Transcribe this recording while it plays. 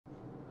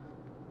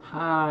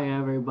Hi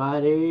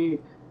everybody,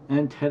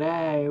 and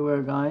today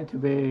we're going to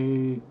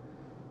be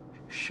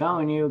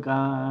showing you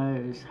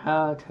guys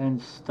how to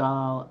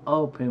install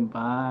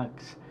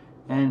openbox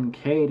and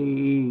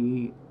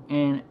KDE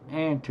in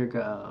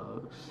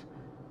Antergos,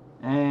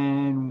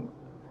 and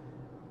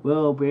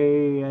we'll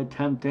be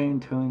attempting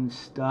to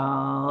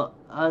install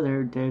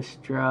other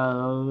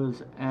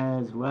distros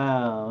as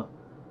well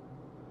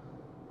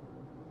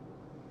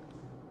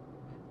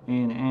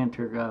in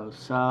Antergos.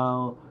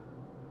 So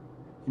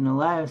in the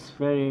last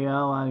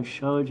video, I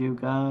showed you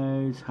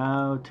guys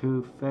how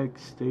to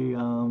fix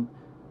the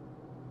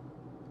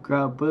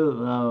grub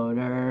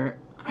bootloader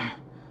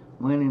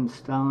when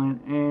installing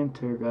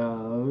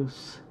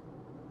Antergos.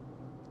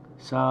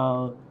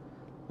 So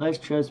let's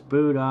just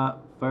boot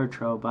up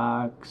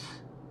VirtualBox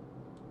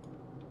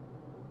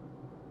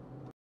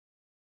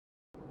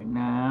right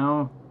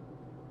now.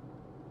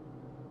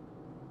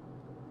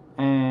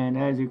 And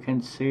as you can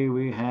see,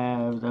 we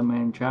have the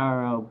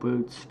Manjaro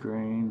boot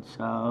screen.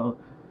 So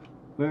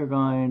we're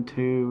going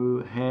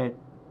to hit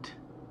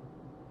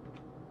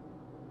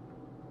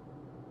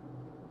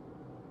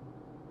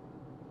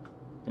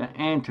the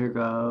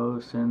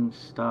Antergos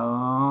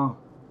install.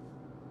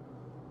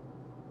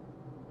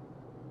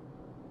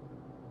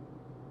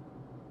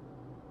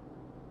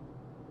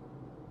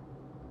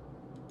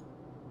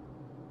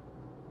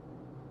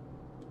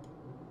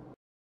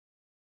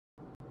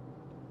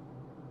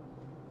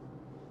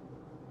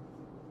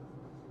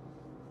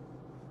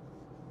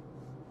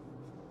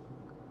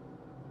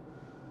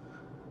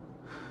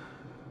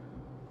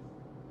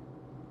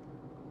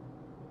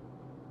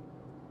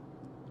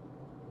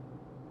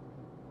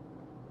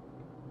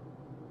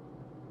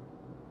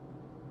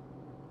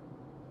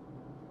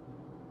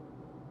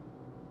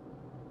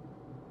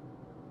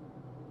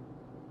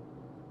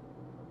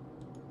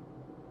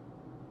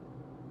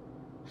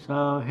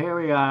 So here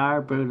we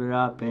are, booted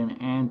up in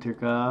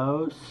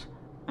Antergos,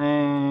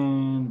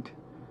 and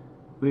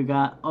we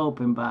got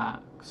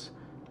openbox.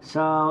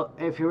 So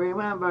if you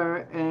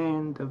remember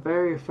in the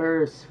very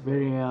first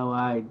video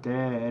I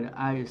did,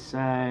 I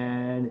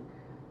said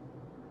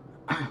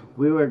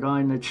we were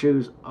going to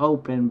choose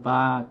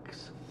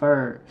openbox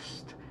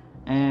first,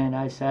 and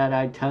I said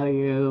I'd tell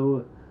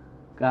you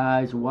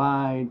guys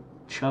why I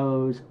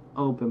chose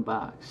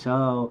openbox.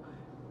 So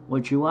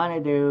what you want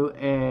to do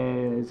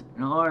is,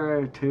 in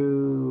order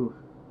to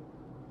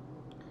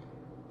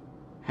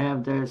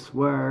have this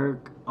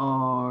work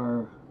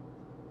or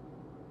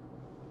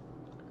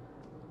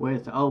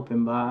with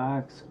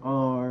openbox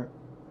or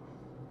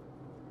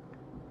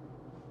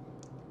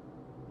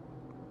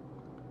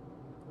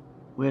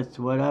with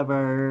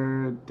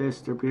whatever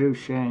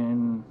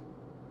distribution,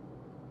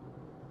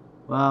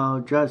 well,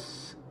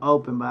 just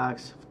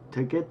openbox.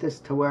 To get this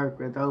to work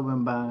with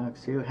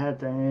openbox, you have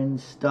to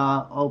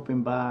install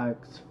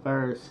openbox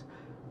first.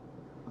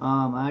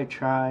 I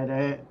tried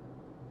it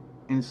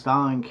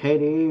installing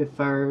KDE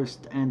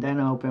first and then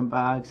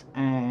openbox,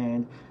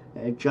 and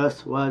it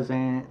just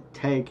wasn't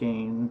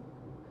taking.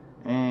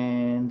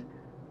 And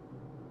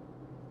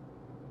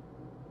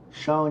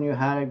showing you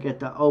how to get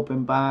the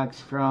openbox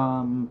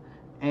from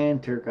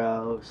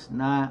Antergos,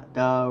 not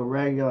the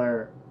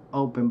regular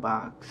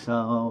openbox.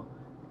 So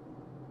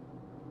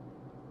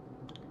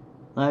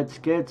let's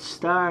get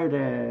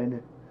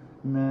started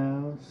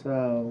now.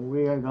 So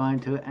we are going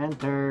to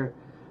enter.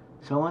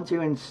 So once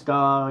you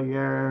install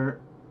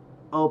your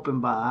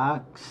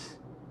openbox,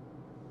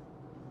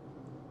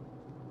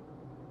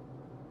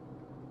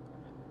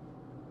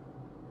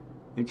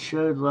 it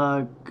should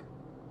look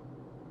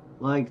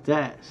like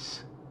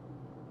this.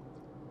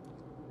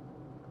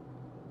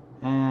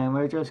 And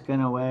we're just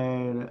gonna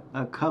wait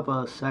a couple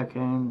of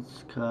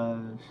seconds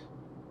because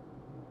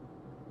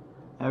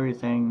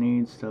everything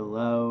needs to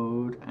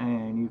load,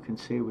 and you can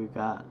see we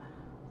got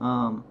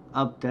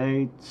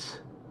updates.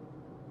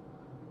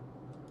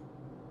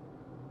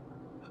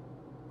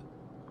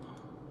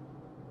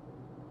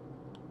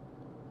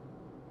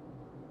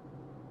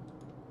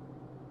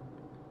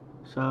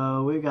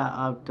 So we got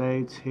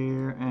updates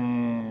here,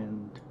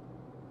 and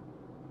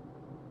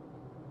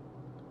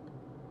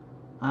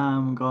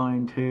I'm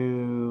going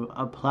to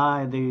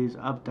apply these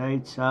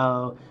updates.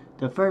 So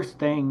the first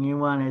thing you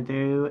want to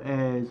do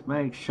is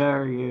make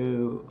sure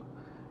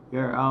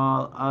you're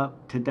all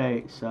up to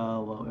date.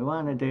 So what we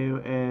want to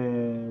do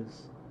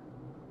is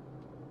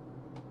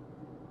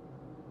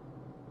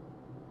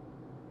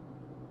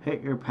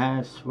hit your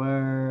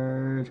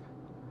password,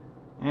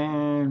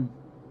 and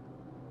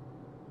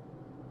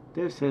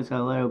this is a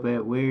little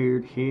bit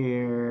weird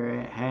here.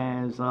 It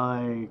has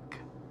like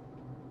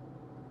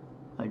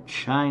a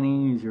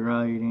Chinese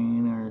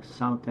writing or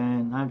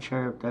something. Not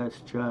sure if that's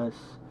just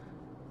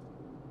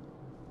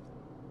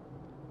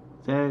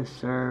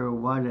this or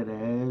what it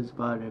is,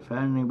 but if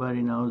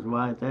anybody knows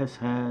why this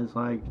has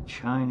like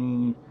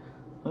Chinese,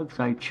 looks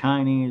like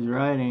Chinese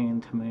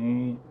writing to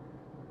me.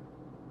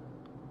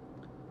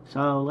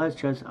 So let's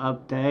just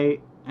update,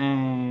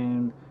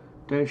 and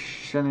this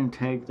shouldn't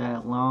take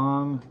that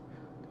long.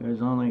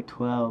 There's only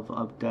 12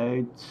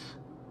 updates,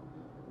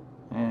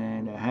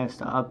 and it has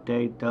to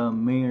update the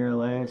meter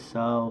list,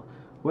 so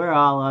we're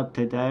all up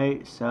to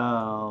date.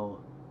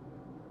 So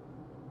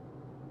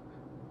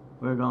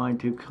we're going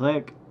to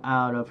click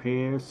out of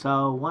here.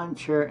 So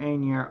once you're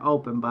in your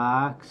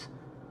openbox,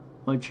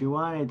 what you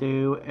want to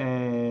do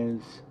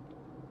is,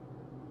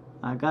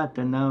 I got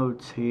the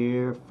notes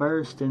here.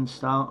 First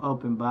install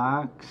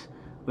openbox,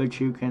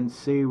 which you can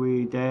see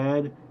we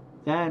did.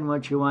 Then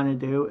what you want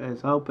to do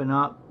is open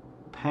up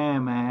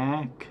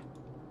PAMAC.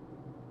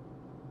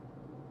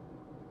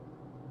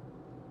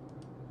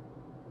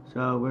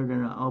 So we're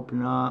going to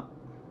open up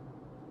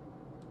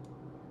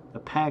the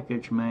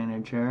package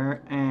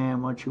manager,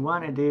 and what you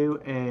want to do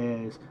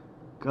is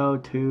go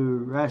to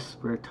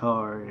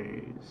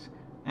respiratories,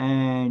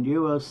 and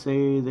you will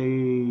see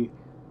the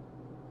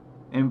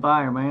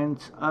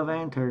environments of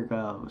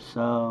Antergos.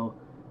 So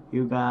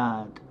you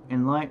got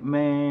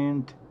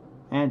Enlightenment,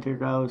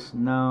 Antergos,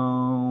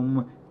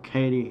 GNOME,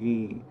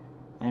 KDE,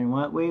 and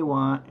what we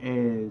want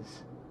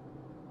is,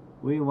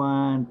 we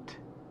want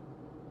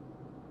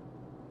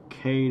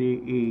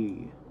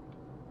KDE.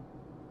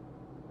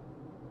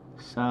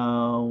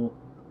 So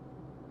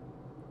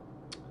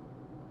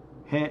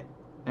hit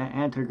the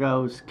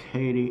Antergos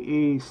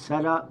KDE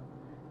setup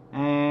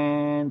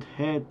and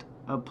hit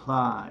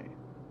apply.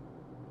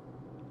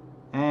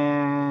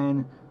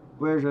 And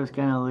we're just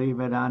going to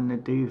leave it on the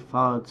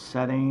default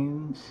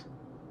settings.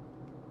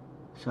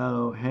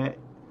 So hit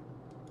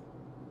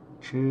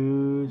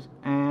choose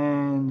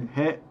and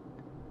hit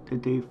the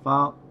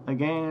default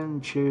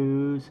again,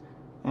 choose,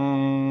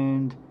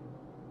 and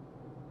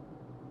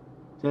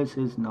this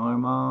is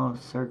normal.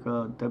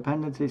 Circle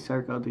dependency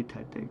circle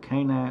detected.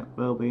 KNet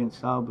will be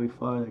installed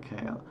before the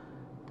KL.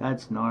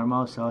 That's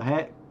normal. So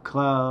hit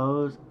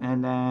close,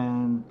 and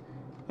then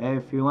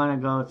if you want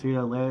to go through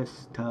the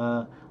list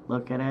to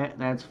look at it,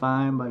 that's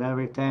fine, but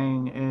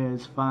everything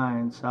is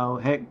fine. So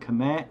hit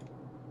commit,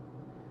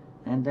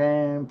 and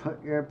then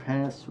put your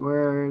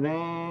password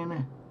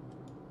in,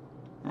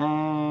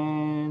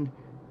 and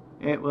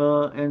it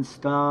will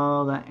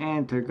install the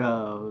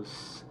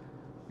Antergos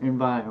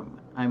environment.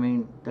 I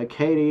mean, the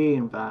KDE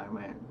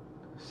environment.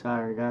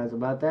 Sorry guys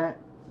about that.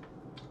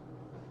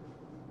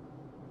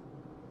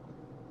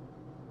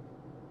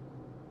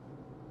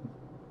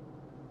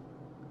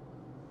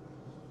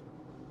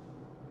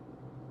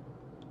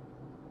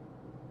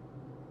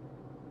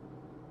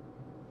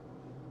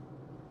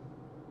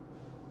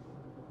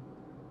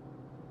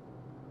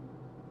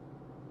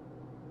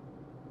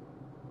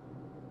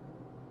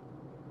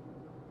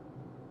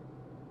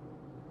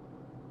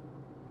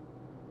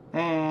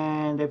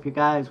 And if you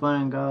guys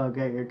want to go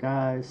get your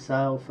guys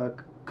self a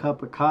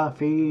cup of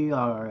coffee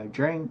or a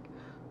drink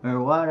or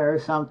water or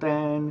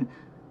something,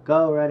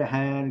 go right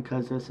ahead,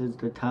 because this is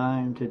the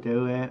time to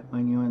do it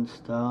when you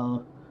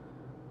install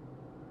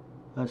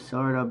a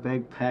sort of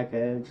big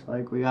package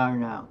like we are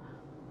now.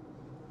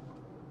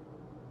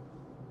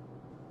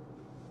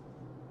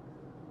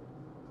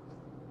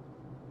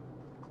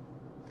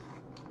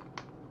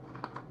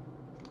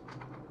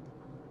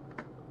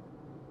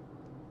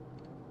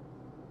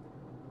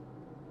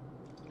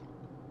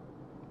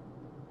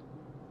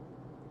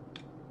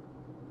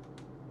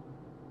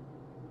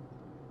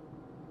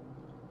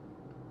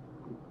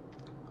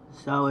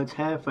 So it's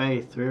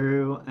halfway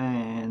through,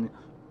 and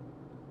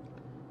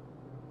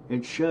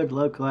it should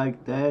look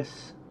like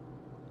this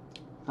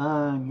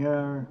on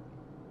your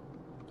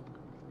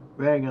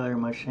regular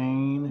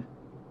machine.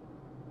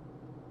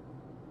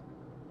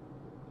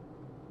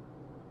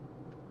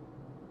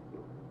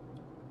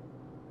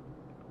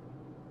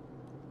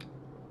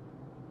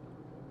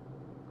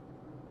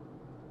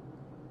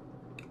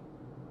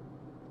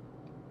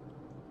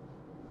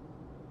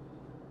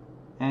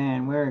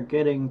 And we're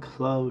getting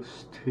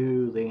close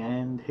to the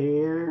end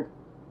here.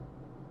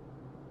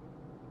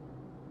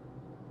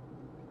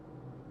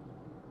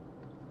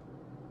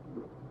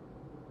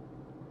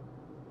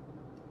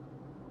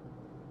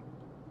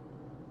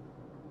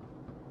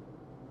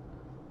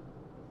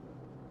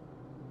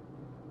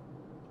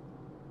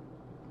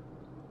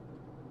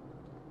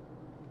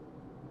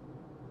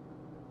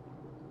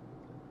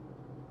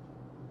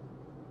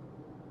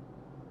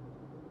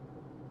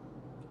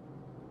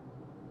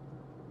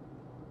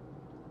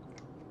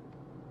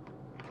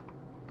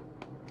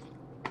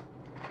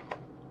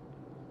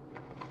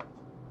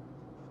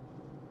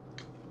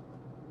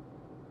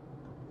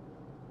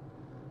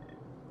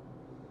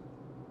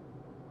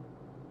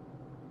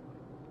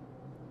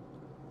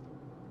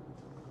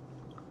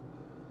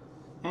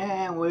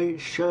 And we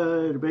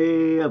should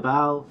be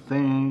about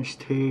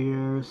finished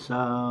here,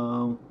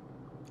 so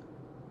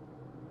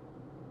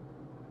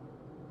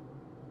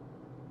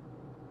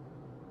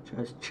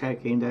just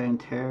checking the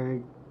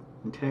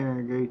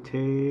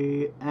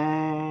integrity,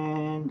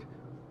 and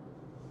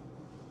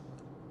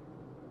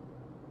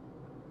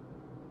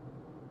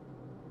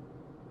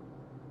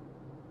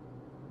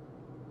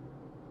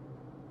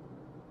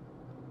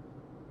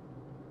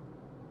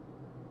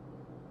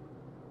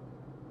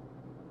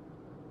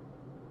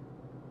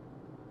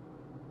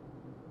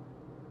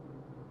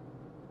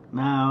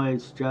now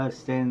it's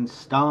just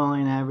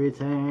installing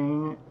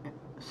everything.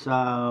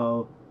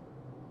 So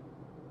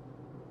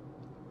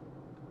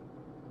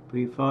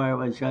before it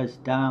was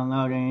just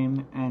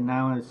downloading, and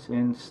now it's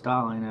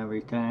installing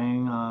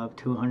everything of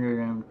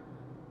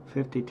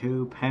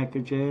 252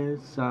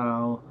 packages.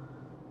 So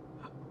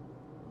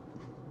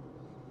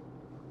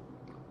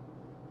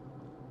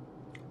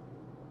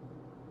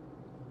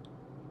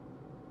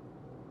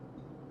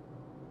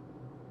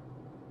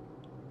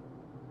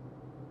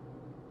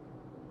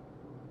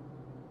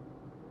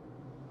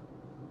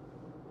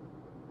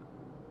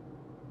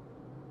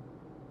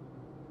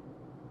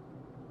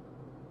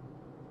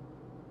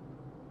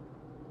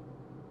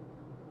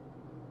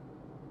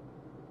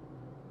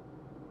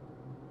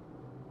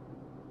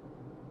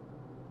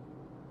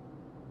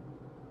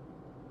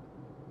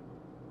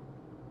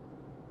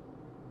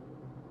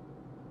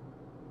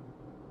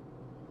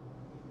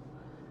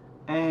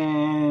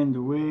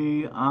and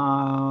we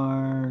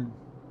are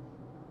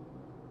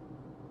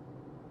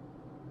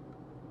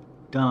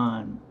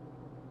done.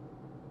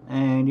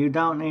 And you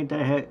don't need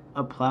to hit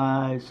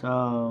apply,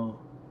 so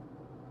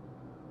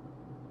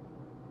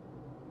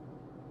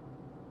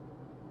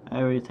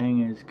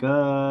everything is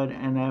good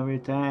and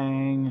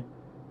everything.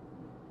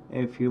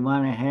 If you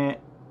want to hit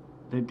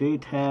the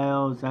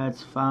details,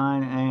 that's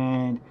fine.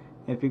 And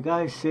if you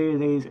guys see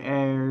these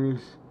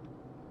errors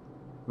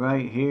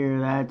right here,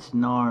 that's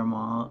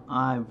normal.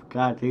 I've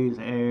got these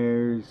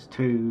errors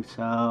too,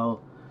 so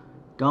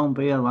don't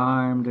be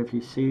alarmed if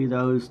you see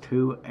those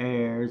two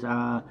errors.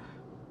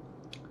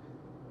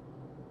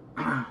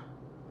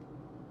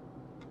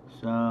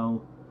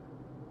 So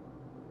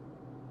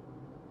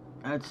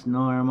that's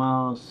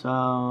normal.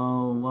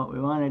 So what we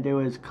want to do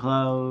is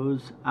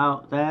close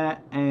out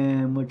that,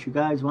 and what you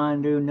guys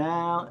want to do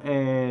now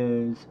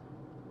is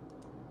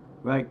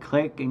right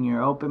click in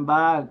your open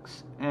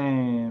box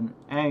and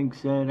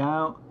exit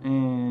out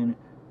and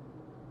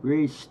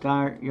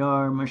restart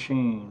your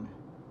machine.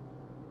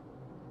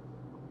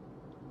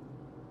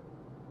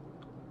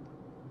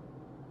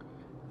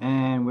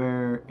 And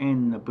we're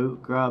in the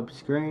boot grub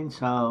screen,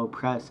 so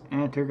press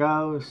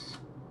Antergos,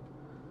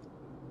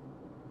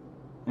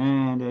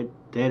 and it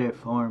did it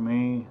for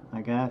me,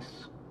 I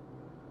guess.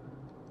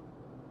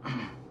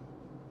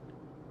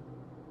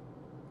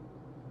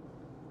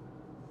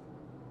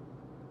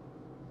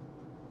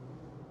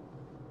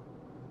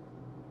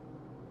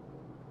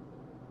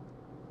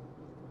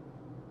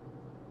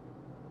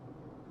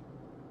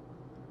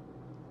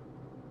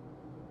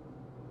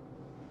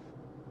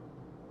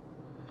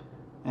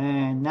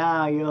 And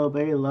now you'll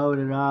be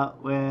loaded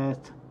up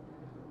with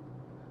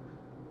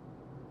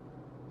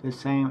the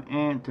same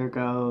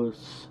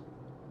Antergos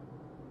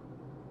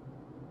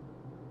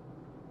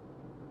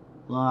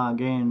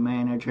login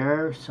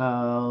manager.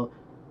 So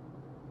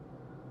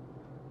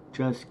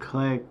just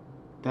click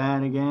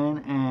that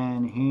again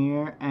and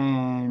here,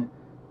 and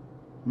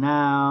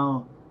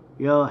now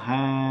you'll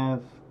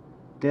have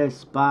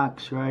this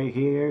box right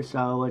here.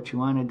 So what you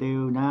want to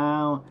do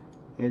now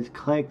is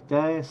click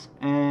this,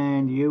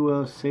 and you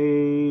will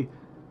see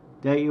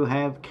that you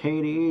have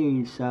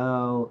KDE.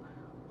 So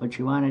what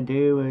you want to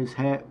do is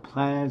hit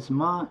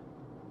plasma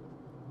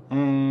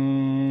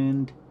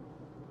and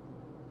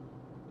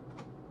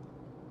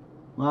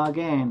log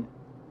in.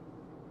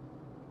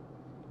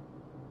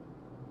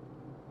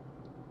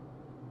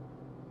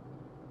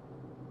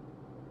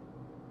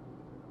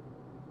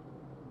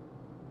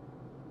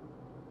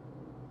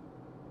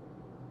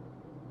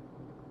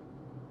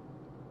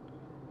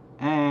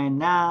 And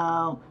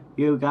now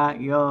you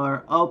got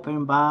your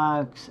open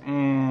box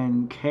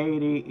and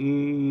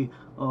KDE,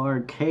 or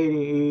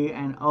KDE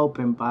and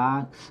open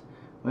box,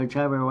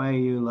 whichever way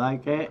you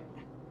like it.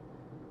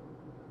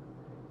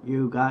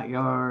 You got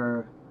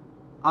your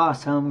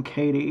awesome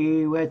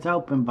KDE with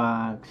open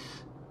box.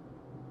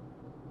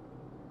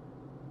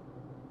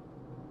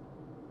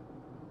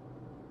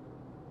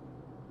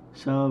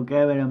 So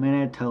give it a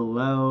minute to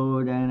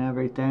load and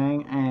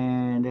everything,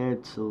 and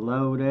it's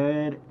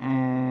loaded.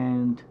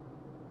 And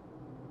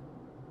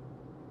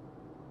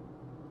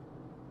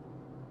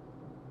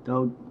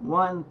the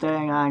one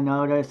thing I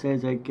noticed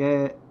is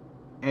it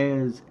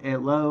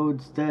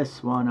loads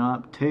this one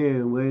up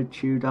too,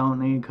 which you don't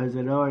need because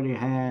it already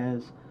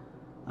has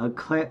a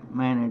clip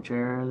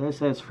manager.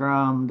 This is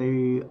from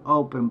the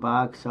open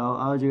box, so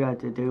all you have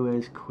to do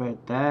is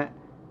quit that.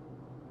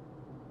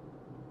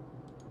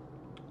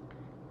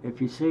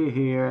 If you see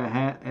here,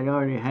 it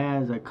already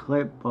has a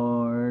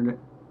clipboard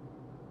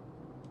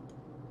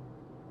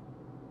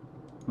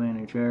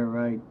manager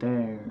right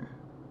there.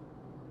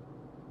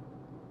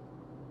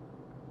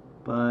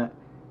 But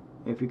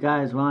if you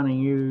guys want to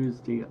use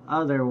the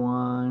other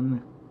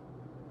one,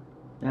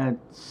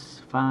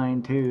 that's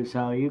fine too.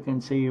 So you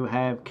can see you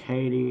have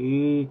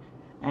KDE,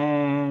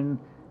 and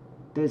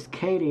this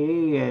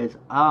KDE is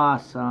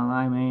awesome.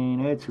 I mean,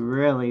 it's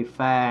really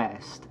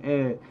fast.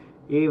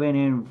 Even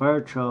in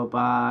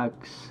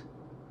VirtualBox,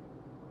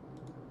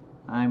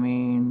 I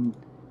mean,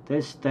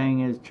 this thing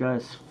is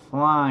just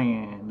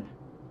flying.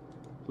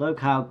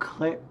 Look how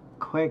quick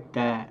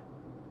that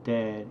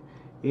did.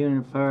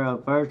 Even for a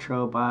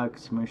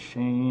VirtualBox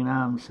machine,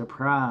 I'm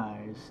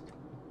surprised.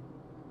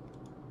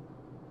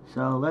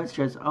 So let's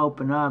just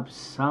open up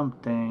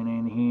something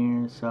in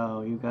here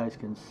so you guys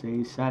can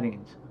see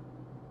settings.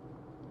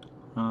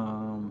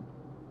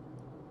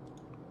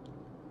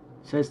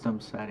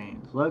 System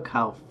settings. Look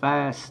how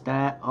fast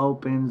that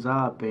opens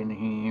up in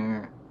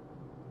here.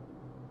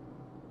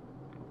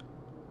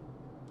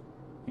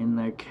 In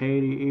the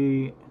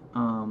KDE,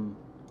 I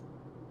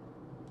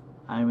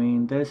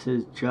mean, this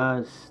is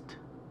just,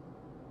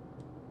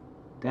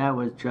 that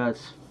was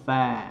just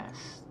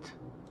fast.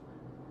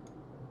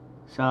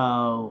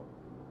 So,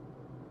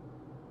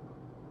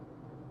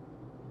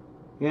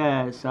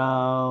 yeah,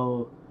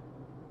 so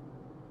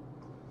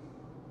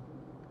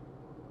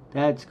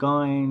that's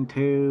going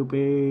to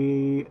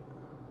be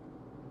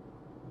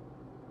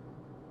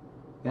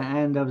the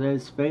end of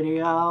this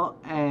video,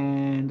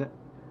 and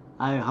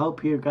I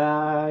hope you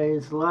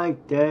guys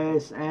liked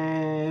this,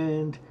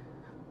 and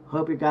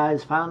hope you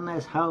guys found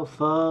this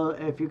helpful.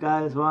 If you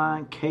guys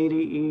want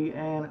KDE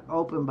and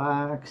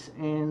openbox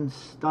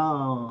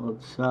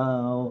installed,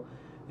 so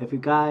if you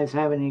guys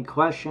have any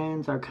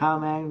questions or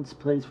comments,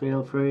 please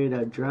feel free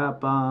to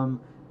drop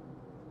them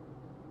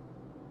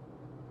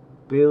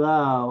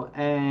below.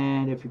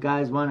 And if you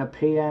guys want to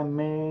PM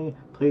me,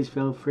 please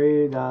feel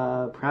free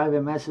to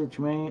private message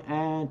me,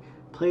 and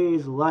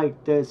please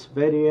like this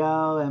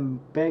video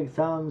and big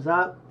thumbs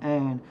up,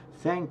 and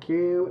thank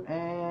you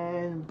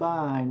and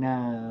bye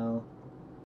now.